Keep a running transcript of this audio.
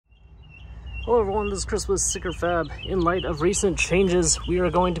Hello everyone, this is Chris with Sticker Fab. In light of recent changes, we are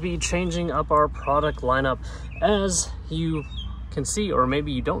going to be changing up our product lineup. As you can see, or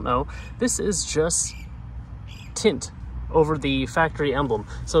maybe you don't know, this is just tint over the factory emblem.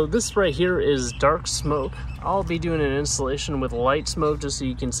 So this right here is dark smoke. I'll be doing an installation with light smoke just so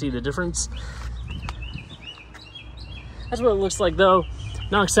you can see the difference. That's what it looks like though.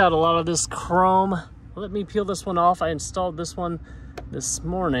 Knocks out a lot of this chrome. Let me peel this one off. I installed this one this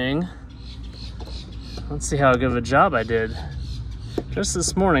morning. Let's see how good of a job I did just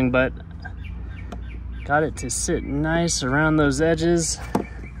this morning, but got it to sit nice around those edges.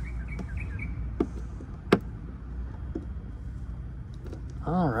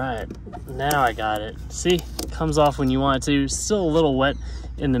 All right, now I got it. See, it comes off when you want it to. Still a little wet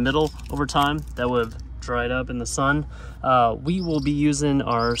in the middle over time. That would have dried up in the sun. We will be using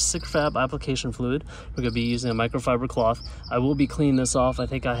our Sticker Fab application fluid. We're gonna be using a microfiber cloth. I will be cleaning this off. I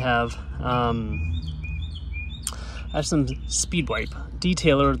think I have some speed wipe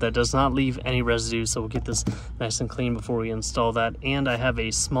detailer that does not leave any residue, so we'll get this nice and clean before we install that. And I have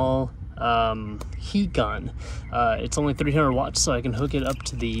a small heat gun. It's only 300 watts, so I can hook it up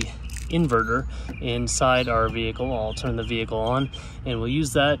to the inverter inside our vehicle. I'll turn the vehicle on and we'll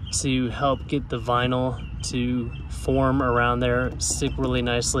use that to help get the vinyl to form around there, stick really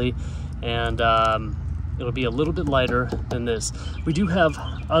nicely, and it'll be a little bit lighter than this. We do have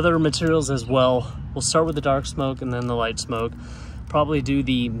other materials as well. We'll start with the dark smoke and then the light smoke. Probably do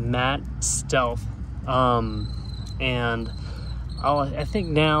the matte stealth. And I think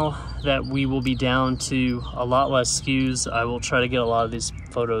now that we will be down to a lot less SKUs, I will try to get a lot of these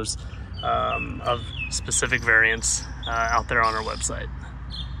photos of specific variants out there on our website.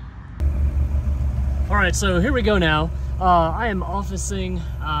 All right, so here we go now. I am officing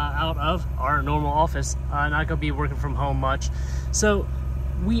out of our normal office. Not gonna be working from home much. So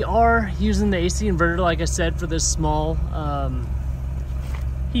we are using the AC inverter, like I said, for this small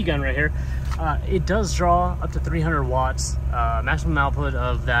heat gun right here. It does draw up to 300 watts. Maximum output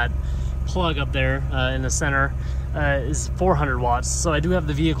of that plug up there in the center is 400 watts. So I do have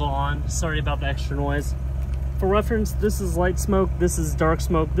the vehicle on. Sorry about the extra noise. For reference, this is light smoke, this is dark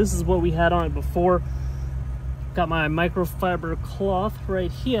smoke. This is what we had on it before. Got my microfiber cloth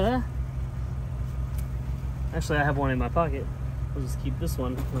right here. Actually, I have one in my pocket. I'll just keep this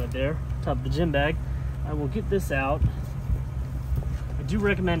one right there, top of the gym bag. I will get this out. I do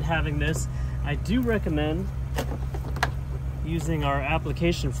recommend having this. I do recommend using our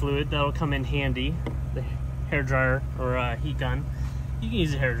application fluid. That'll come in handy. The hair dryer or heat gun. You can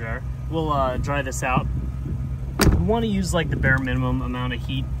use a hair dryer. We'll dry this out. You want to use like the bare minimum amount of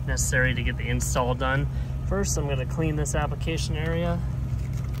heat necessary to get the install done. First, I'm going to clean this application area.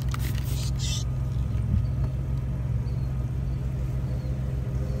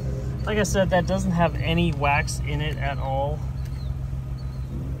 Like I said, that doesn't have any wax in it at all.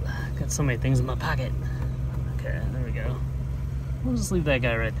 Got so many things in my pocket. Okay, there we go. We'll just leave that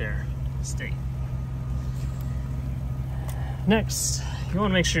guy right there. Stay. Next, you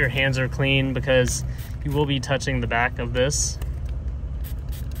want to make sure your hands are clean because you will be touching the back of this.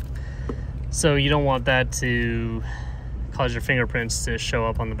 So you don't want that to cause your fingerprints to show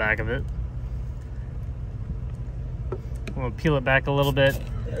up on the back of it. I'm going to peel it back a little bit.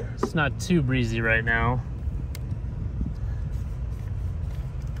 It's not too breezy right now.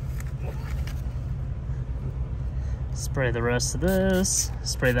 Spray the rest of this.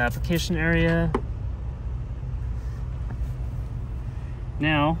 Spray the application area.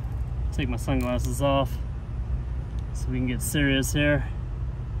 Now, take my sunglasses off so we can get serious here.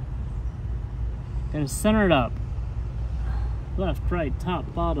 Gonna center it up. Left, right,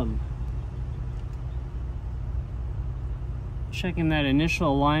 top, bottom. Checking that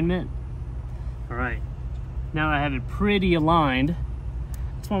initial alignment. All right, now I have it pretty aligned.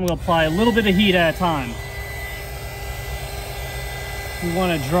 That's why I'm gonna apply a little bit of heat at a time. We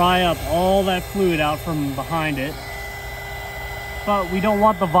wanna dry up all that fluid out from behind it, but we don't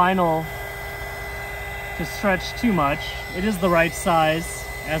want the vinyl to stretch too much. It is the right size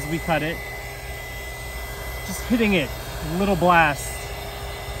as we cut it. Just hitting it, a little blast.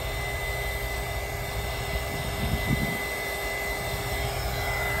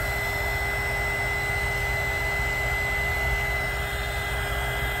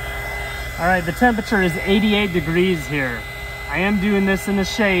 All right, the temperature is 88 degrees here. I am doing this in the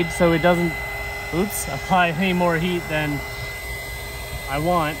shade so it doesn't, apply any more heat than I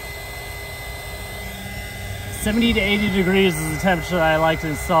want. 70 to 80 degrees is the temperature I like to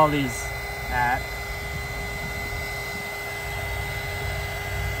install these at.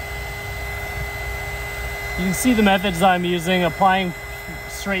 You can see the methods I'm using, applying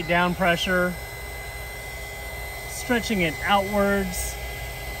straight down pressure, stretching it outwards.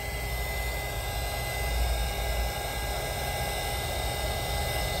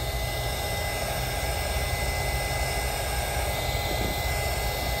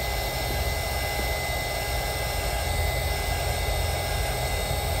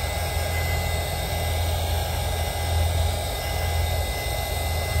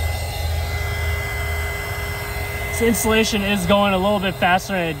 Installation is going a little bit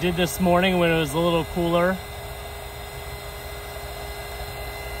faster than it did this morning when it was a little cooler.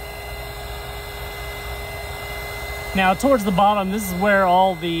 Now towards the bottom, this is where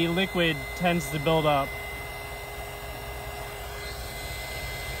all the liquid tends to build up.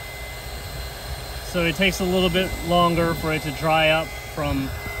 So it takes a little bit longer for it to dry up from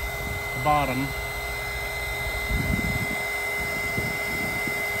the bottom.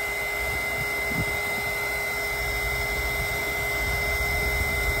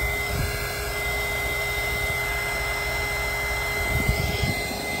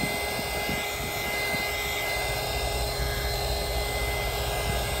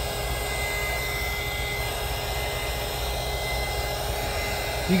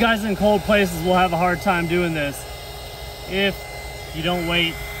 You guys in cold places will have a hard time doing this if you don't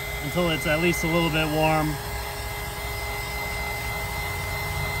wait until it's at least a little bit warm.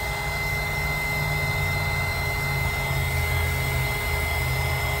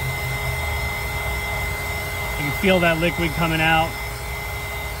 You can feel that liquid coming out.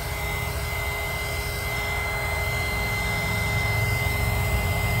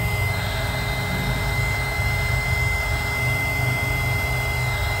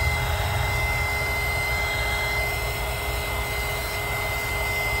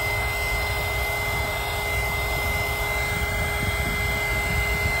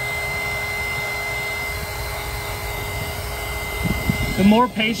 The more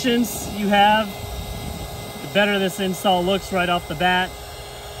patience you have, the better this install looks right off the bat.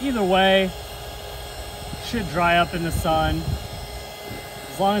 Either way, it should dry up in the sun,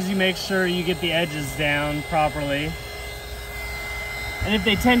 as long as you make sure you get the edges down properly. And if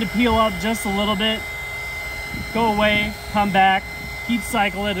they tend to peel up just a little bit, go away, come back, heat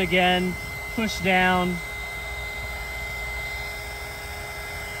cycle it again, push down.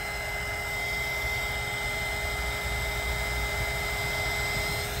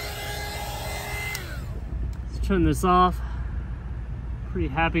 Turn this off. Pretty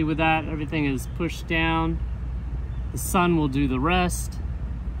happy with that. Everything is pushed down. The sun will do the rest.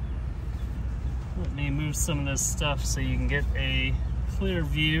 Let me move some of this stuff so you can get a clear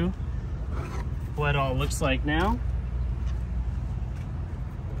view of what it all looks like now.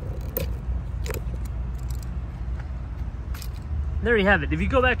 There you have it. If you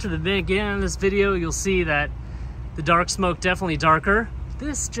go back to the beginning of this video, you'll see that the dark smoke definitely darker.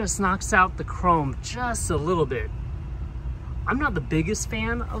 This just knocks out the chrome just a little bit. I'm not the biggest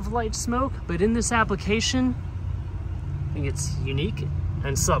fan of light smoke, but in this application, I think it's unique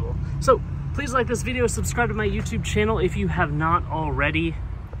and subtle. So please like this video, subscribe to my YouTube channel if you have not already.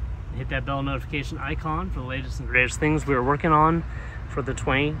 Hit that bell notification icon for the latest and greatest things we're working on for the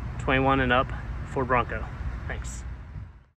 2021 and up Ford Bronco. Thanks.